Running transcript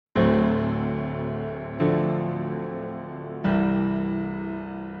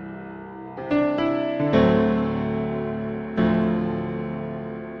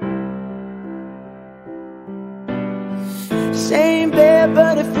there,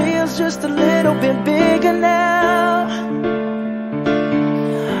 but it feels just a little bit bigger now.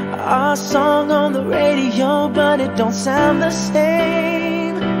 Our song on the radio, but it don't sound the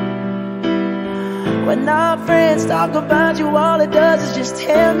same. When our friends talk about you, all it does is just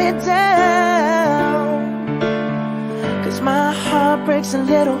tear me down. 'Cause my heart breaks a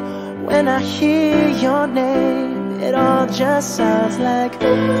little when I hear your name. It all just sounds like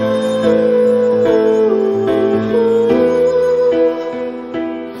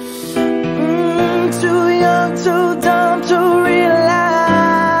too young, too dumb to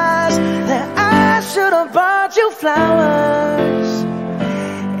realize that I should have bought you flowers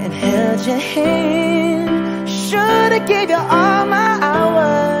and held your hand. Should have gave you all my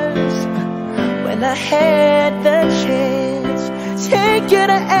hours when I had the chance. Take you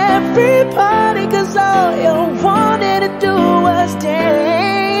to every party, 'cause all you wanted to do was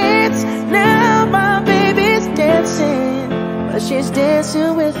dance. Now my baby's dancing, but she's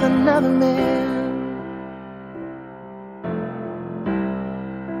dancing with another man.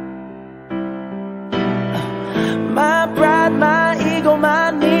 My pride, my ego, my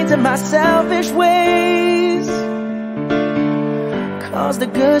needs, and my selfish ways caused a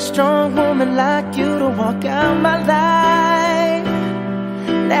good, strong woman like you to walk out my life.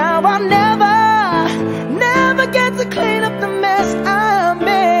 Now I'll never get to clean up the mess I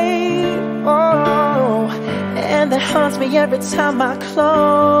made. Oh, and that haunts me every time I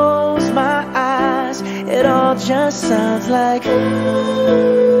close my eyes. It all just sounds like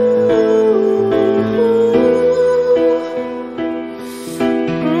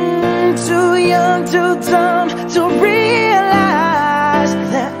too young, too dumb to realize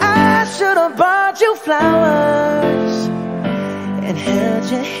that I should have bought you flowers and held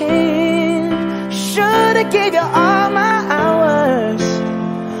your hand. Should have gave you all my hours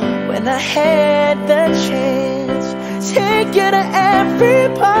when I had the chance. Take you to every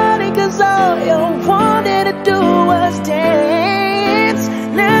party, 'cause all you wanted to do was dance.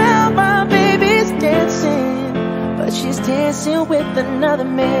 Now my baby's dancing, but she's dancing with another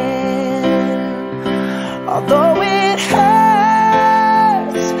man. Although it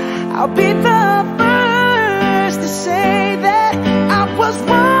hurts, I'll be the first to say that I was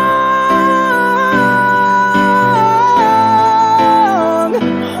wrong.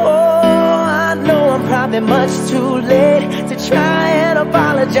 Oh, I know I'm probably much too late to try and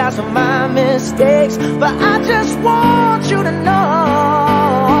apologize for my mistakes, but I just want you to know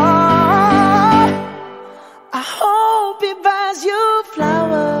I hope he buys you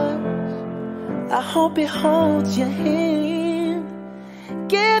flowers. I hope he holds your hand,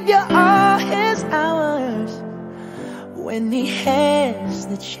 give you all his hours when he has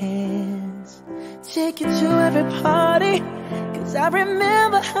the chance. Take you to every party, 'cause I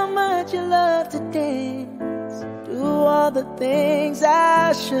remember how much you love to dance. Do all the things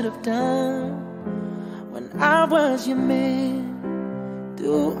I should have done when I was your man.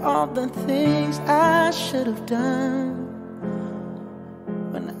 Do all the things I should have done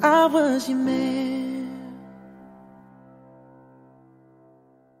when I was your man.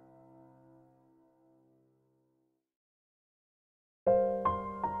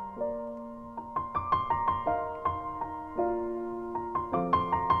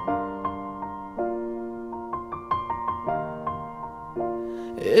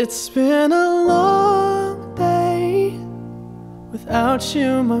 It's been a long day without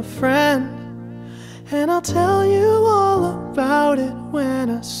you, my friend, and I'll tell you all about it when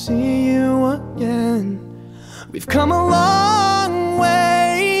I see you again. We've come a long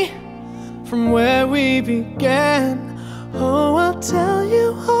way from where we began. Oh, I'll tell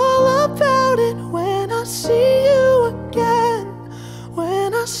you all about it when I see you again. When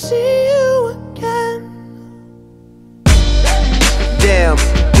I see you again. Damn,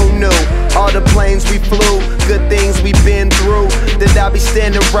 who knew? All the planes we flew, good things we've been through, that I'll be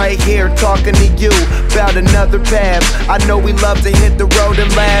standing right here talking to you about another path. I know we love to hit the road and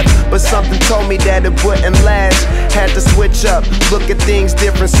laugh, but something told me that it wouldn't last. Had to switch up, look at things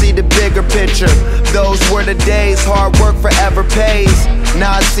different, see the bigger picture. Those were the days, hard work forever pays.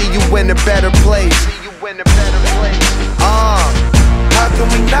 Now I see you in a better place. How can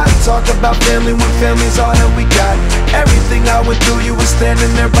we not talk about family when family's all that we got? Everything I went through, you were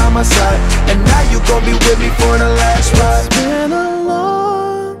standing there by my side, and now you gon' be with me for the last ride. It's been a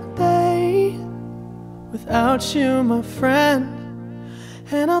long day without you, my friend,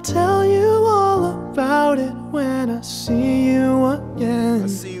 and I'll tell you all about it when I see you again.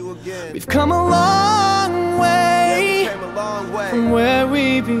 We've come a long way from where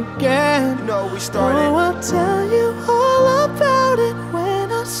we began. You know we started. Oh, I'll tell you all about it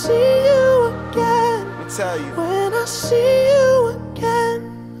when I see you again. Tell you. When I see you again.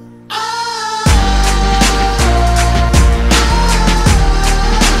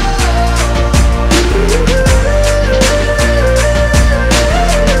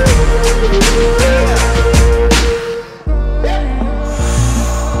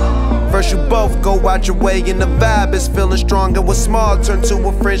 both go out your way, and the vibe is feeling strong. And what's small turn to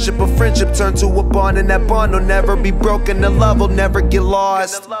a friendship turn to a bond, and that bond will never be broken. The love will never get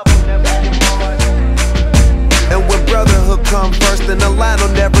lost. And when brotherhood come first, then the line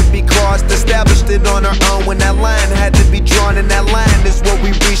will never be crossed. Established it on our own when that line had to be drawn, and that line is what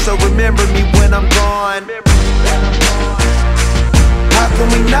we reach. So remember me when I'm gone. How can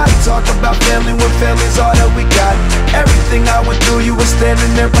we not talk about family when family's all that we got? Everything I went through, you were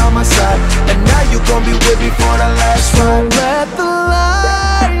standing there by my side, and now you gon' be with me for the last ride. Let the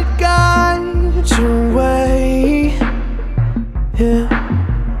light guide your way, yeah.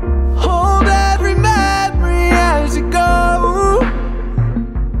 Hold every memory as you go,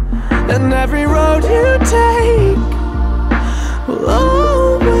 and every road you take will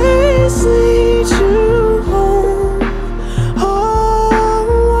always lead you home. Oh,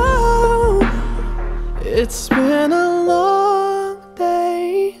 it's been a long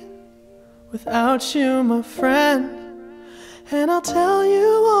day without you, my friend, and I'll tell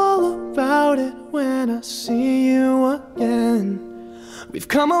you all about it when I see you again. We've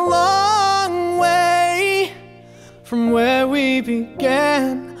come a long way from where we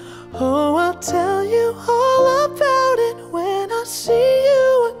began. Oh, I'll tell you all about it when I see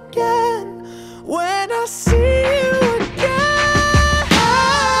you again. When I see you again.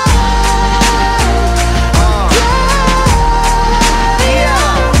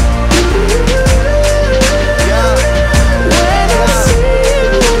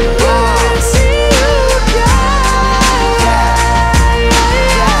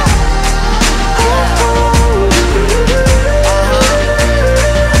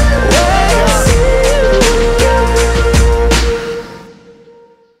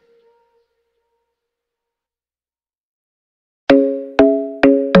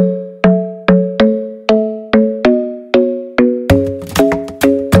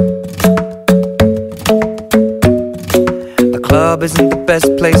 Isn't the best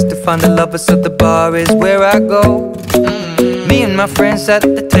place to find a lover, so the bar is where I go. Me and my friends sat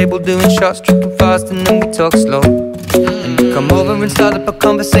at the table doing shots, tripping fast, and then we talk slow. And you come over and start up a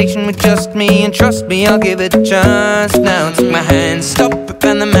conversation with just me, and trust me, I'll give it a chance. Now take my hand, stop it,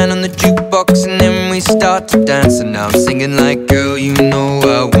 and the man on the jukebox, and then we start to dance. And now I'm singing like, girl, you know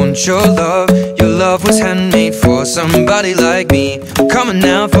I want your love. Your love was handmade for somebody like me. Come on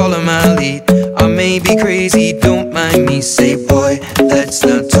now, follow my lead. I may be crazy, don't mind me. Say, boy, let's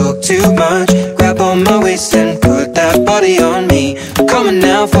not talk too much. Grab on my waist and put that body on me. Come on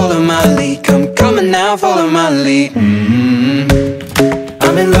now, follow my lead. Come on now, follow my lead. I'm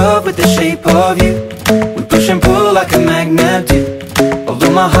in love with the shape of you. We push and pull like a magnet do.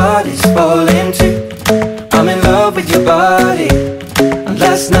 Although my heart is falling too. I'm in love with your body. And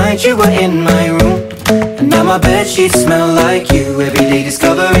last night you were in my room, and now my bedsheets smell like you. Every day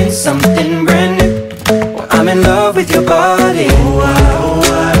discovering something brand new. Well, I'm in love with your body.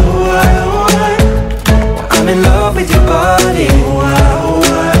 I'm in love with your body.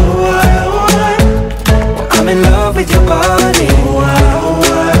 I'm in love with your body.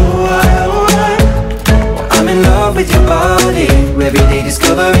 I'm in love with your body. Every day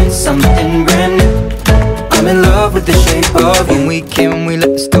discovering something brand new. I'm in love with the shape of you. When we came, we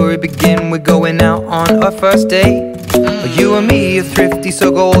let the story begin. We're going out on our first date. You and me are thrifty,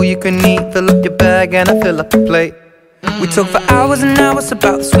 so go all you can eat. Fill up your bag and I fill up the plate. We talk for hours and hours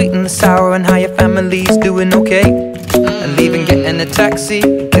about the sweet and the sour, and how your family's doing okay. And leaving, getting a taxi,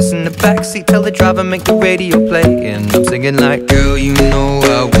 kissing the backseat, tell the driver make the radio play. And I'm singing like, girl, you know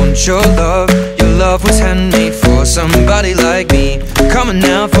I want your love. Your love was handmade for somebody like me. Come on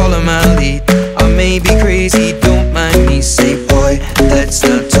now, follow my lead. I may be crazy, don't mind me. Say, boy, let's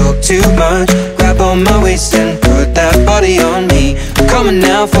not talk too much. Grab on my waist and put that body on me. Come on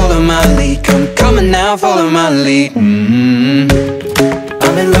now, follow my lead. Come on now, follow my lead. I'm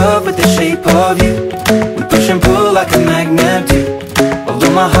in love with the shape of you. We push and pull like a magnet do.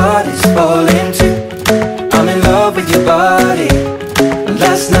 Although my heart is falling too. I'm in love with your body.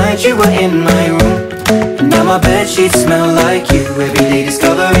 Last night you were in my room, and now my bedsheets smell like you. Every day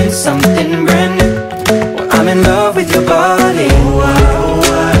discovering something brand new. Well, I'm in love with your body.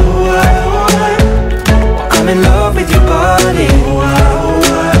 I'm in love with your body.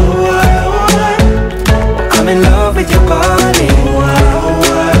 I'm in love with your body.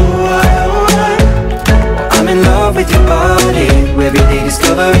 I'm in love with your body. Every day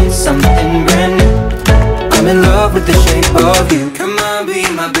discovering something brand new. I'm in love with the shape of you. Come on, be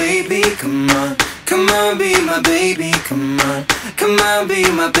my baby, come on. Come on, be my baby, come on. Come on, be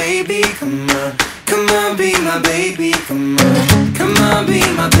my baby, come on. Come on, be my baby, come on. Come on, be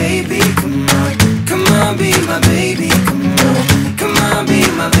my baby, come on. Come on, be my baby, come on. Come on, be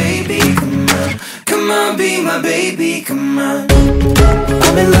my baby, come on. baby, come on.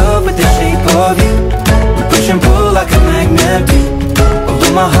 I'm in love with the shape of you. We push and pull like a magnet do.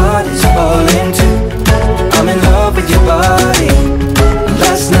 Although my heart is falling too. I'm in love with your body.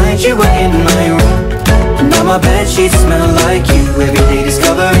 Last night you were in my room. Now my bedsheets smell like you. Every day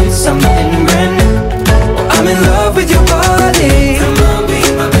discovering something brand new. I'm in love with your body. Come on, be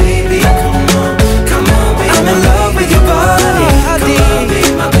my baby. Come on, come on, be I'm in love with your body. Come on, be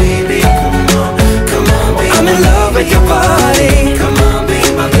my baby. Come on, come on, be I'm in love with your body. Come on, be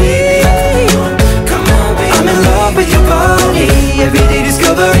my baby. Come on, be I'm in love with your body. Every day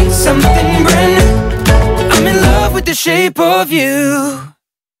discovering something brand new. I'm in love with the shape of you.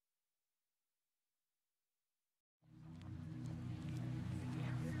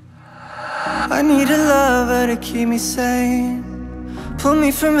 I need a lover to keep me sane. Pull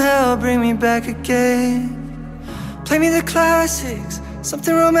me from hell, bring me back again. Play me the classics,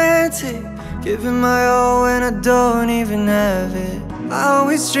 something romantic. Giving my all when I don't even have it. I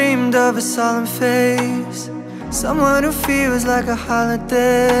always dreamed of a solemn face, someone who feels like a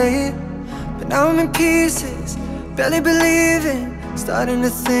holiday. But now I'm in pieces, barely believing. Starting to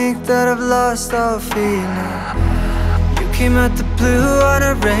think that I've lost all feeling. You came out the blue on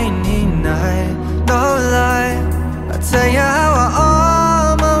a rainy night, no lie. I'll tell you how I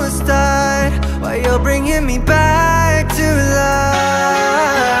almost died, while you're bringing me back to life.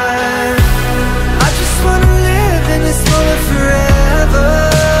 I just wanna live in this moment forever,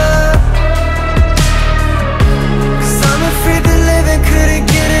 'cause I'm afraid that living couldn't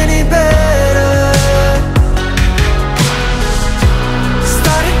get any better.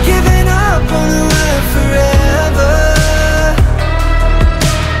 Started giving up on the word forever,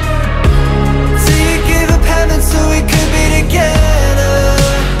 till you gave up heaven so we could be together.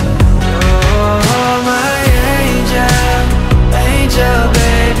 Oh, my angel, angel,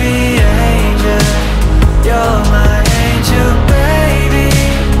 baby, angel. You're my angel, baby,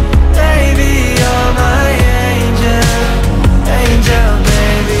 baby. You're my angel, angel,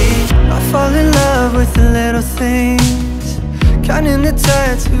 baby. I fall in love with the little things, counting the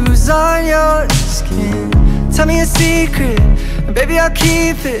tattoos on your skin. Tell me a secret, and baby I'll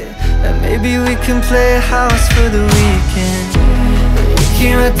keep it. And maybe we can play house for the weekend. We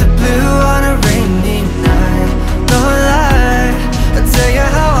came at the blue on a rainy night, no lie. I'll tell you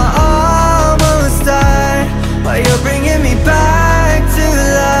how I